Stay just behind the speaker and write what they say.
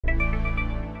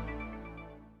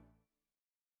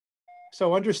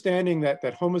So understanding that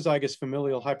homozygous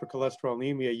familial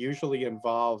hypercholesterolemia usually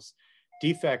involves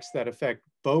defects that affect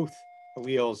both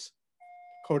alleles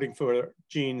coding for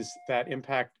genes that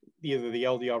impact either the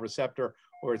LDL receptor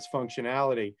or its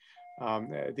functionality.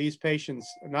 These patients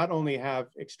not only have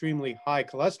extremely high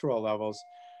cholesterol levels,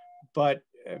 but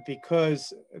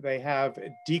because they have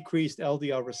decreased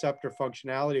LDL receptor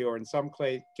functionality, or in some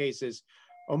cases,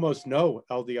 almost no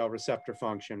LDL receptor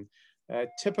function,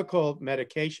 typical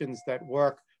medications that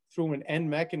work through an end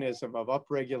mechanism of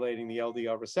upregulating the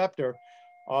LDL receptor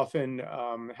often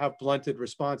have blunted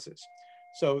responses.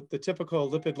 So the typical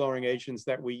lipid-lowering agents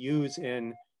that we use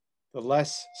in the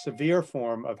less severe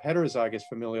form of heterozygous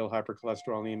familial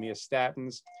hypercholesterolemia,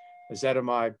 statins,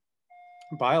 ezetimibe,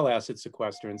 bile acid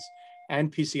sequestrants,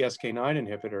 and PCSK9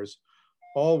 inhibitors,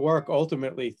 all work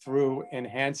ultimately through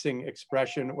enhancing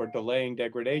expression or delaying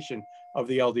degradation of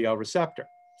the LDL receptor.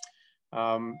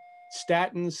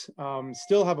 Statins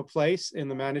still have a place in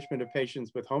the management of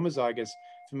patients with homozygous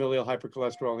familial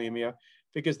hypercholesterolemia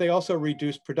because they also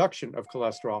reduce production of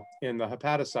cholesterol in the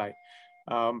hepatocyte.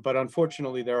 But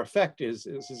unfortunately, their effect is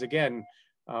again,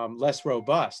 less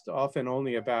robust, often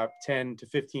only about 10 to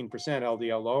 15%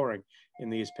 LDL lowering in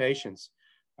these patients.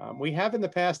 We have in the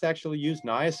past actually used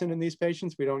niacin in these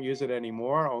patients. We don't use it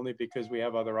anymore, only because we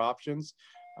have other options.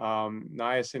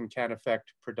 Niacin can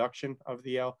affect production of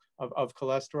of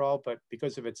cholesterol, but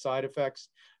because of its side effects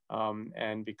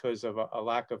and because of a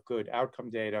lack of good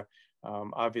outcome data,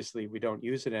 obviously we don't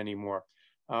use it anymore.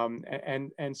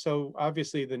 And so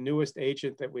obviously the newest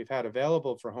agent that we've had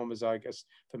available for homozygous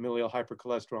familial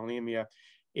hypercholesterolemia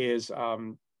is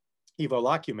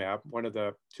Evolocumab, one of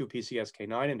the two PCSK9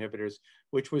 inhibitors,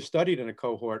 which was studied in a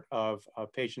cohort of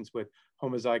patients with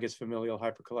homozygous familial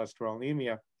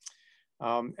hypercholesterolemia.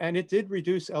 And it did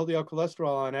reduce LDL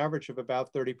cholesterol on average of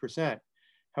about 30%.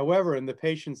 However, in the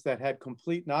patients that had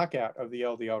complete knockout of the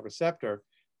LDL receptor,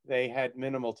 they had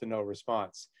minimal to no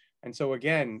response. And so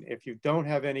again, if you don't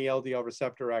have any LDL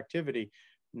receptor activity,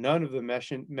 none of the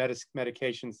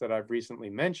medications that I've recently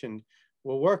mentioned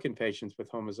will work in patients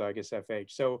with homozygous FH.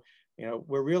 So,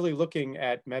 we're really looking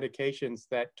at medications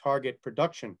that target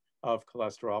production of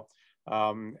cholesterol.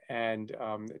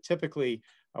 Typically,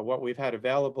 what we've had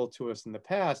available to us in the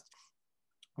past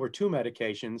were two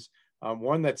medications,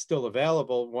 one that's still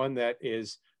available, one that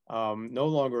is no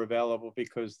longer available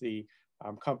because the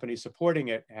company supporting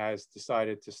it has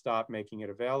decided to stop making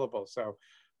it available. So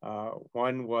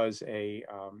one was a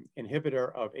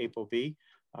inhibitor of ApoB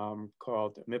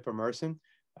called mipamersen.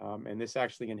 And this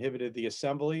actually inhibited the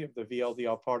assembly of the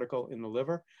VLDL particle in the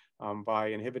liver by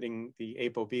inhibiting the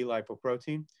ApoB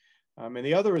lipoprotein. And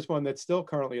the other is one that's still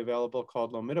currently available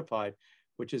called lomitapide,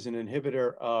 which is an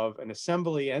inhibitor of an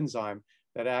assembly enzyme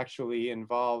that actually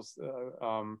involves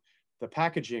the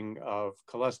packaging of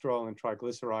cholesterol and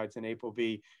triglycerides and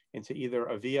ApoB into either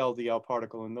a VLDL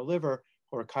particle in the liver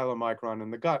or a chylomicron in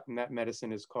the gut. And that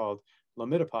medicine is called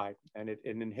lomitapide, and it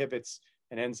inhibits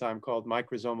an enzyme called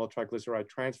microsomal triglyceride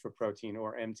transfer protein,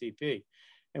 or MTP.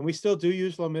 And we still do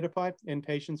use lomitapide in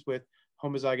patients with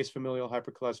homozygous familial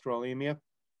hypercholesterolemia.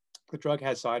 The drug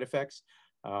has side effects,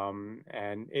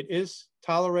 and it is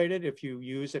tolerated if you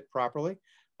use it properly,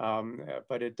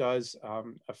 but it does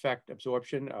affect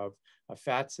absorption of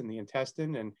fats in the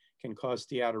intestine and can cause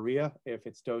steatorrhea if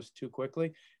it's dosed too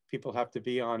quickly. People have to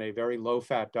be on a very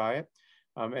low-fat diet.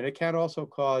 And it can also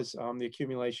cause the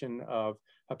accumulation of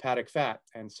hepatic fat.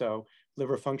 And so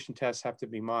liver function tests have to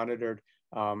be monitored.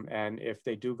 And if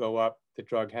they do go up, the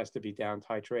drug has to be down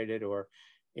titrated, or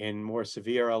in more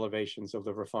severe elevations of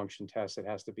liver function tests, it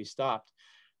has to be stopped.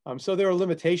 So there are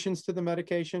limitations to the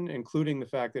medication, including the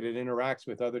fact that it interacts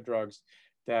with other drugs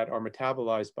that are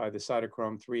metabolized by the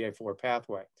cytochrome 3A4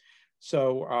 pathway.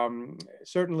 So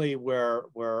certainly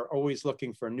we're always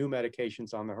looking for new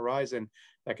medications on the horizon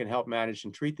that can help manage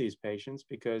and treat these patients,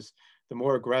 because the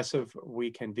more aggressive we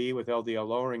can be with LDL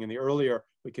lowering and the earlier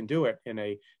we can do it in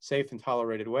a safe and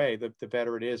tolerated way, the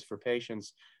better it is for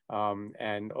patients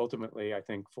and ultimately, I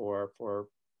think, for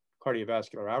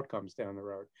cardiovascular outcomes down the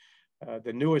road.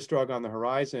 The newest drug on the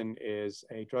horizon is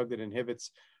a drug that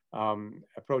inhibits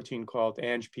a protein called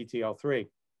ANGPTL3,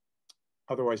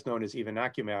 otherwise known as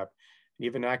evinacumab.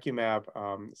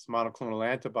 Evinacumab is a monoclonal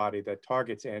antibody that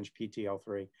targets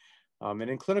ANGPTL3. And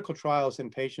in clinical trials in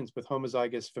patients with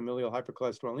homozygous familial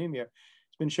hypercholesterolemia,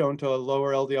 it's been shown to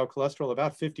lower LDL cholesterol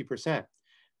about 50%.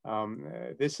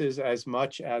 This is as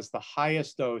much as the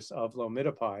highest dose of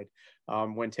lomitapide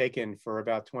when taken for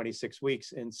about 26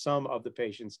 weeks in some of the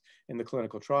patients in the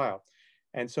clinical trial.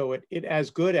 And so it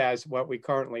as good as what we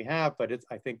currently have, but it's,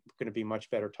 I think, going to be much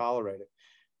better tolerated.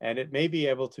 And it may be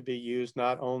able to be used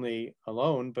not only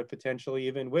alone, but potentially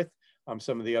even with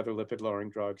some of the other lipid-lowering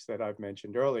drugs that I've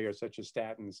mentioned earlier, such as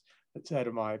statins,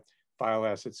 ezetimibe, bile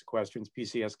acid sequestrants,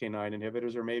 PCSK9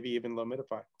 inhibitors, or maybe even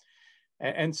lomitapide.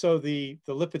 And so the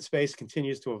lipid space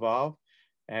continues to evolve.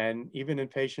 And even in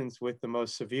patients with the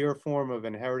most severe form of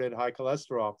inherited high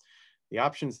cholesterol, the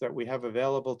options that we have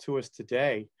available to us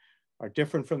today are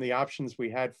different from the options we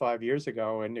had 5 years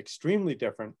ago, and extremely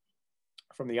different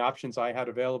from the options I had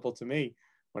available to me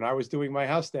when I was doing my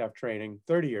house staff training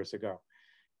 30 years ago.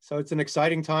 So it's an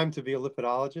exciting time to be a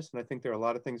lipidologist, and I think there are a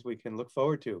lot of things we can look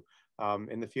forward to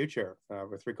in the future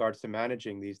with regards to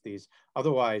managing these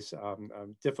otherwise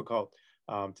difficult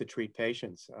to treat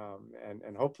patients,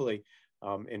 and hopefully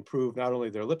improve not only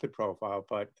their lipid profile,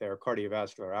 but their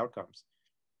cardiovascular outcomes.